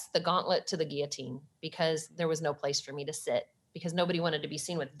bus the gauntlet to the guillotine, because there was no place for me to sit, because nobody wanted to be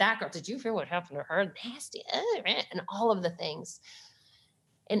seen with that girl. Did you hear what happened to her? Nasty, and all of the things.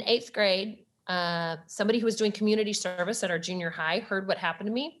 In 8th grade, somebody who was doing community service at our junior high heard what happened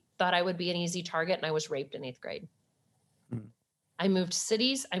to me, thought I would be an easy target, and I was raped in 8th grade. I moved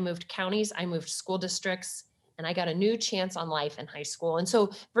cities, I moved counties, I moved school districts, and I got a new chance on life in high school. And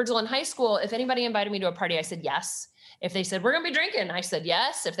so, Virgil, in high school, if anybody invited me to a party, I said yes. If they said, we're going to be drinking, I said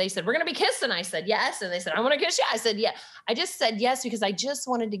yes. If they said, we're going to be kissing, I said yes. And they said, I want to kiss you, I said yeah. I just said yes because I just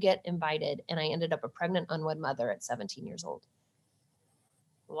wanted to get invited. And I ended up a pregnant, unwed mother at 17 years old.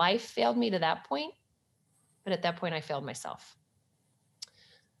 Life failed me to that point, but at that point, I failed myself.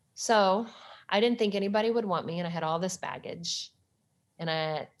 So I didn't think anybody would want me, and I had all this baggage.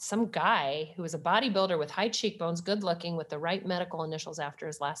 And some guy who was a bodybuilder with high cheekbones, good looking, with the right medical initials after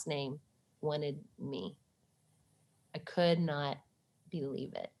his last name, wanted me. I could not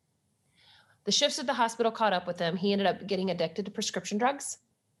believe it. The shifts at the hospital caught up with him. He ended up getting addicted to prescription drugs,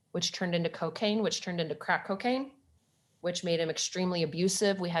 which turned into cocaine, which turned into crack cocaine, which made him extremely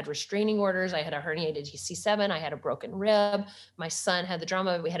abusive. We had restraining orders. I had a herniated C7. I had a broken rib. My son had the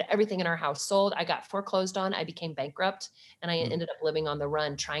drama. We had everything in our house sold. I got foreclosed on. I became bankrupt, and I ended up living on the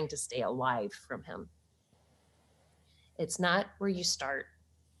run, trying to stay alive from him. It's not where you start.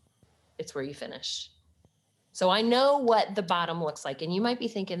 It's where you finish. So I know what the bottom looks like. And you might be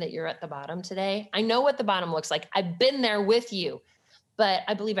thinking that you're at the bottom today. I know what the bottom looks like. I've been there with you, but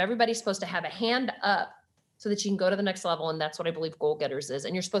I believe everybody's supposed to have a hand up so that you can go to the next level. And that's what I believe Goal Getters is.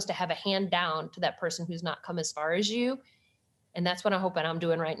 And you're supposed to have a hand down to that person who's not come as far as you. And that's what I hope that I'm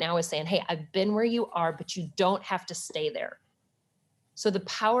doing right now, is saying, hey, I've been where you are, but you don't have to stay there. So the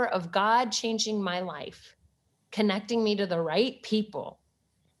power of God changing my life, connecting me to the right people,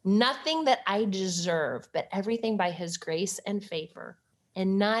 nothing that I deserve, but everything by his grace and favor,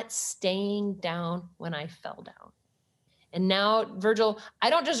 and not staying down when I fell down. And now, Virgil, I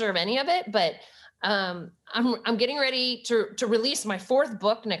don't deserve any of it, but I'm getting ready to release my 4th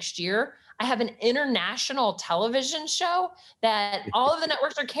book next year. I have an international television show that all of the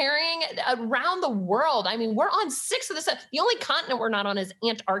networks are carrying around the world. I mean, we're on 6 of the 7. The only continent we're not on is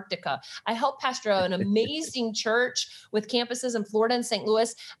Antarctica. I help pastor an amazing church with campuses in Florida and St.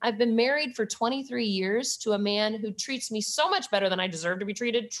 Louis. I've been married for 23 years to a man who treats me so much better than I deserve to be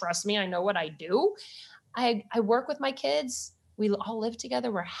treated. Trust me, I know what I do. I work with my kids. We all live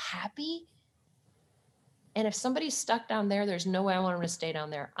together. We're happy. And if somebody's stuck down there, there's no way I want them to stay down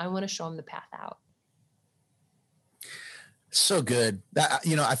there. I want to show them the path out. So good.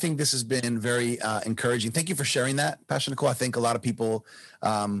 I think this has been very encouraging. Thank you for sharing that, Pastor Nicole. I think a lot of people,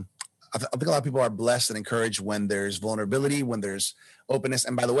 I think a lot of people are blessed and encouraged when there's vulnerability, when there's openness.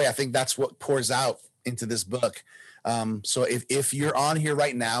 And by the way, I think that's what pours out into this book. So if you're on here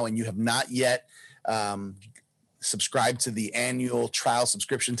right now and you have not yet subscribe to the annual trial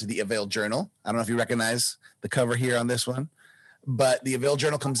subscription to the Avail Journal. I don't know if you recognize the cover here on this one, but the Avail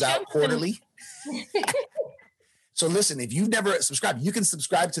Journal comes out quarterly. So listen, if you've never subscribed, you can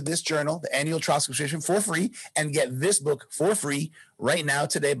subscribe to this journal, the annual trial subscription, for free, and get this book for free right now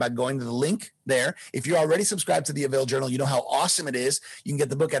today by going to the link there. If you're already subscribed to the Avail Journal, you know how awesome it is. You can get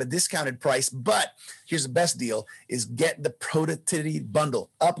the book at a discounted price, but here's the best deal, is get the productivity bundle.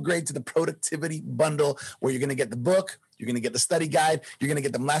 Upgrade to the productivity bundle, where you're going to get the book, you're going to get the study guide, you're going to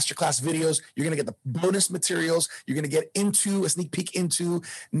get the masterclass videos, you're going to get the bonus materials, you're going to get into a sneak peek into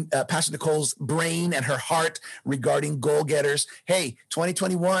Pastor Nicole's brain and her heart regarding goal getters. Hey,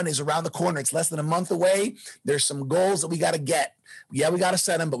 2021 is around the corner. It's less than a month away. There's some goals that we got to get. Yeah, we got to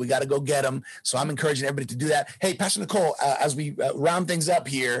set them, but we got to go get them. So I'm encouraging everybody to do that. Hey, Pastor Nicole, as we round things up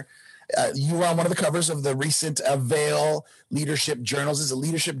here, you were on one of the covers of the recent Avail Leadership Journals. This is a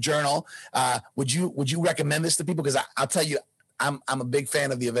leadership journal. Would you recommend this to people? Because I'll tell you, I'm a big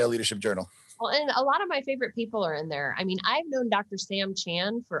fan of the Avail Leadership Journal. Well, and a lot of my favorite people are in there. I mean, I've known Dr. Sam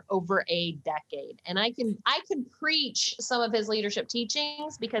Chan for over a decade, and I can preach some of his leadership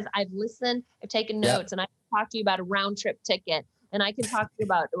teachings because I've listened, I've taken notes, and I can talk to you about a round trip ticket, and I can talk to you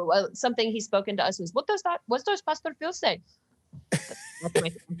about something he's spoken to us was, what does Pastor Phil say? That's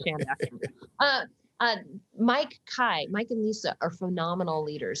my Chan. Mike and Lisa are phenomenal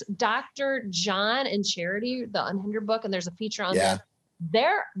leaders. Dr. John and Charity, the Unhindered book, and there's a feature on them.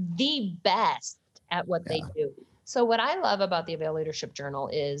 They're the best at what they do. So what I love about the Avail Leadership Journal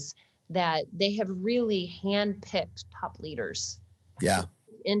is that they have really handpicked top leaders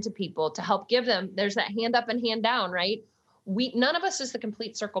into people to help give them, there's that hand up and hand down, right? None of us is the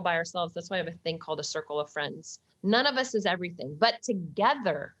complete circle by ourselves. That's why I have a thing called a circle of friends. None of us is everything, but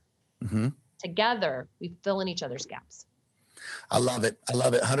together, we fill in each other's gaps. I love it.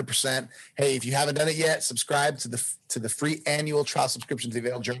 100%. Hey, if you haven't done it yet, subscribe to the free annual trial subscription to the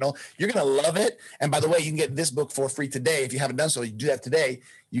Avail Journal. You're going to love it. And by the way, you can get this book for free today. If you haven't done so, you do that today.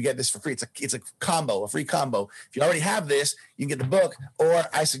 You get this for free. It's a combo, a free combo. If you already have this, you can get the book, or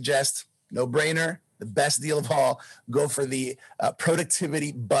I suggest, no brainer, the best deal of all, go for the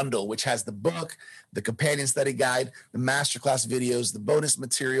productivity bundle, which has the book, the companion study guide, the masterclass videos, the bonus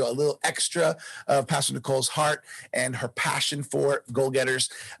material, a little extra of Pastor Nicole's heart and her passion for goal getters.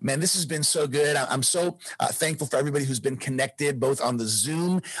 Man, this has been so good. I'm so thankful for everybody who's been connected, both on the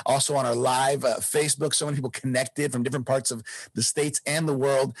Zoom, also on our live Facebook. So many people connected from different parts of the States and the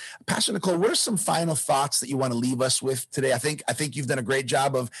world. Pastor Nicole, what are some final thoughts that you want to leave us with today? I think you've done a great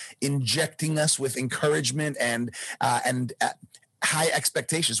job of injecting us with encouragement and high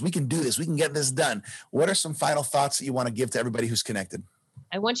expectations. We can do this. We can get this done. What are some final thoughts that you want to give to everybody who's connected?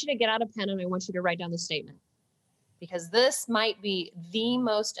 I want you to get out a pen and I want you to write down the statement, because this might be the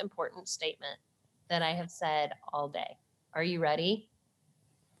most important statement that I have said all day. Are you ready?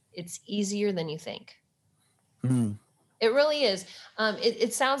 It's easier than you think. It really is.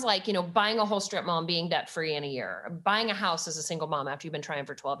 It sounds like, buying a whole strip mall and being debt free in a year, buying a house as a single mom after you've been trying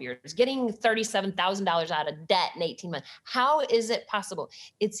for 12 years, getting $37,000 out of debt in 18 months. How is it possible?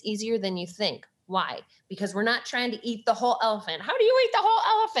 It's easier than you think. Why? Because we're not trying to eat the whole elephant. How do you eat the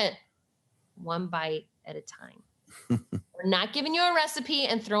whole elephant? One bite at a time. We're not giving you a recipe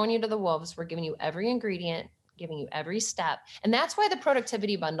and throwing you to the wolves. We're giving you every ingredient, giving you every step. And that's why the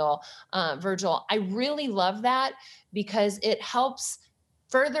productivity bundle, Virgil, I really love that, because it helps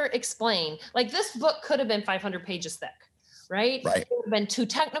further explain. Like, this book could have been 500 pages thick, right? It would have been too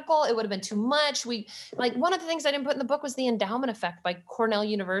technical. It would have been too much. One of the things I didn't put in the book was the endowment effect by Cornell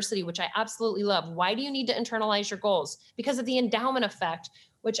University, which I absolutely love. Why do you need to internalize your goals? Because of the endowment effect,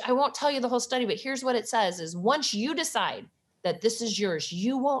 which I won't tell you the whole study, but here's what it says is, once you decide that this is yours,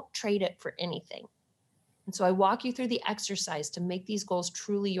 you won't trade it for anything. And so I walk you through the exercise to make these goals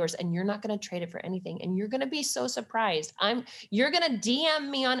truly yours, and you're not going to trade it for anything. And you're going to be so surprised. You're going to DM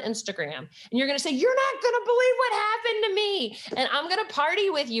me on Instagram and you're going to say, you're not going to believe what happened to me. And I'm going to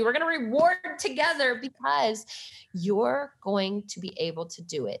party with you. We're going to reward together, because you're going to be able to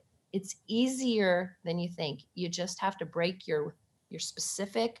do it. It's easier than you think. You just have to break your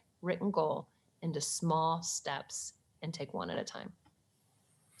specific written goal into small steps and take one at a time.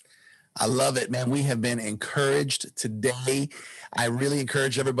 I love it, man. We have been encouraged today. I really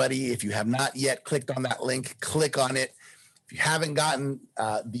encourage everybody, if you have not yet clicked on that link, click on it. If you haven't gotten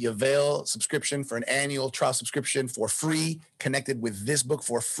the Avail subscription for an annual trial subscription for free, connected with this book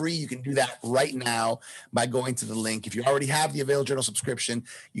for free, you can do that right now by going to the link. If you already have the Avail Journal subscription,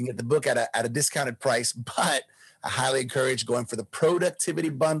 you can get the book at a discounted price, but I highly encourage going for the productivity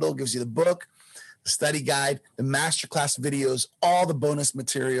bundle. Gives you the book, the study guide, the masterclass videos, all the bonus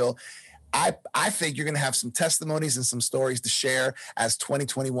material. I think you're going to have some testimonies and some stories to share as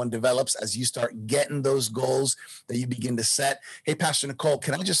 2021 develops, as you start getting those goals that you begin to set. Hey, Pastor Nicole,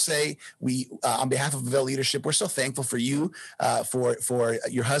 can I just say, we, on behalf of Avail Leadership, we're so thankful for you, for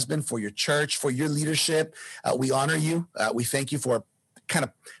your husband, for your church, for your leadership. We honor you. We thank you for kind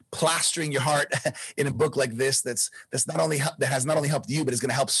of plastering your heart in a book like this that has not only helped you, but is going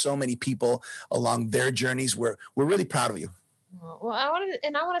to help so many people along their journeys. We're really proud of you. Well, I want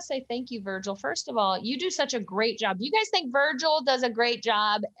to say thank you, Virgil. First of all, you do such a great job. You guys think Virgil does a great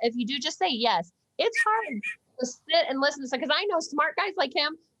job? If you do, just say yes. It's hard to sit and listen to stuff, because I know smart guys like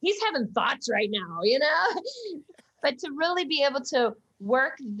him, he's having thoughts right now, but to really be able to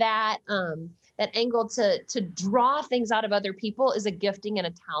work that angle to draw things out of other people is a gifting and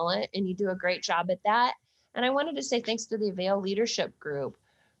a talent, and you do a great job at that. And I wanted to say thanks to the Avail Leadership Group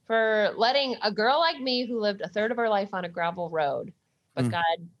for letting a girl like me, who lived a third of her life on a gravel road, but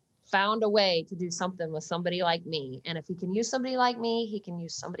God found a way to do something with somebody like me. And if he can use somebody like me, he can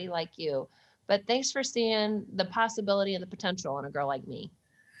use somebody like you. But thanks for seeing the possibility and the potential in a girl like me.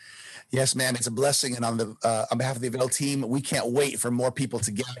 Yes, ma'am. It's a blessing. And on behalf of the Avail team, we can't wait for more people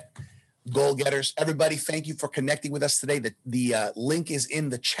to get goal getters. Everybody, thank you for connecting with us today. The link is in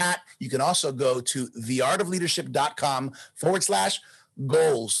the chat. You can also go to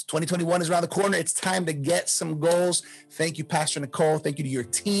theartofleadership.com/goals. 2021 is around the corner. It's time to get some goals. Thank you, Pastor Nicole. Thank you to your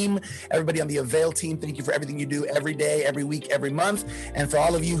team. Everybody on the Avail team, thank you for everything you do every day, every week, every month. And for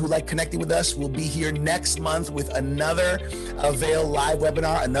all of you who like connecting with us, we'll be here next month with another Avail live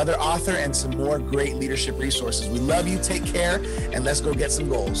webinar, another author, and some more great leadership resources. We love you. Take care, and let's go get some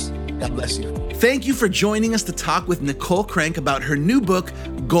goals. God bless you. Thank you for joining us to talk with Nicole Crank about her new book,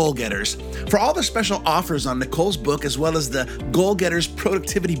 Goal Getters. For all the special offers on Nicole's book, as well as the Goal Getters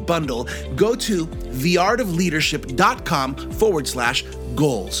Productivity Bundle, go to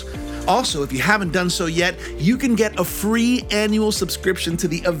theartofleadership.com/goals. Also, if you haven't done so yet, you can get a free annual subscription to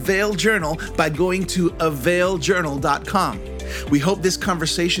the Avail Journal by going to availjournal.com. We hope this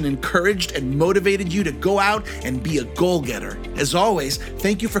conversation encouraged and motivated you to go out and be a goal getter. As always,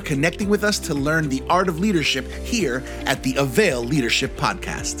 thank you for connecting with us to learn the art of leadership here at the Avail Leadership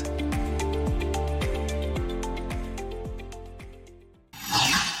Podcast.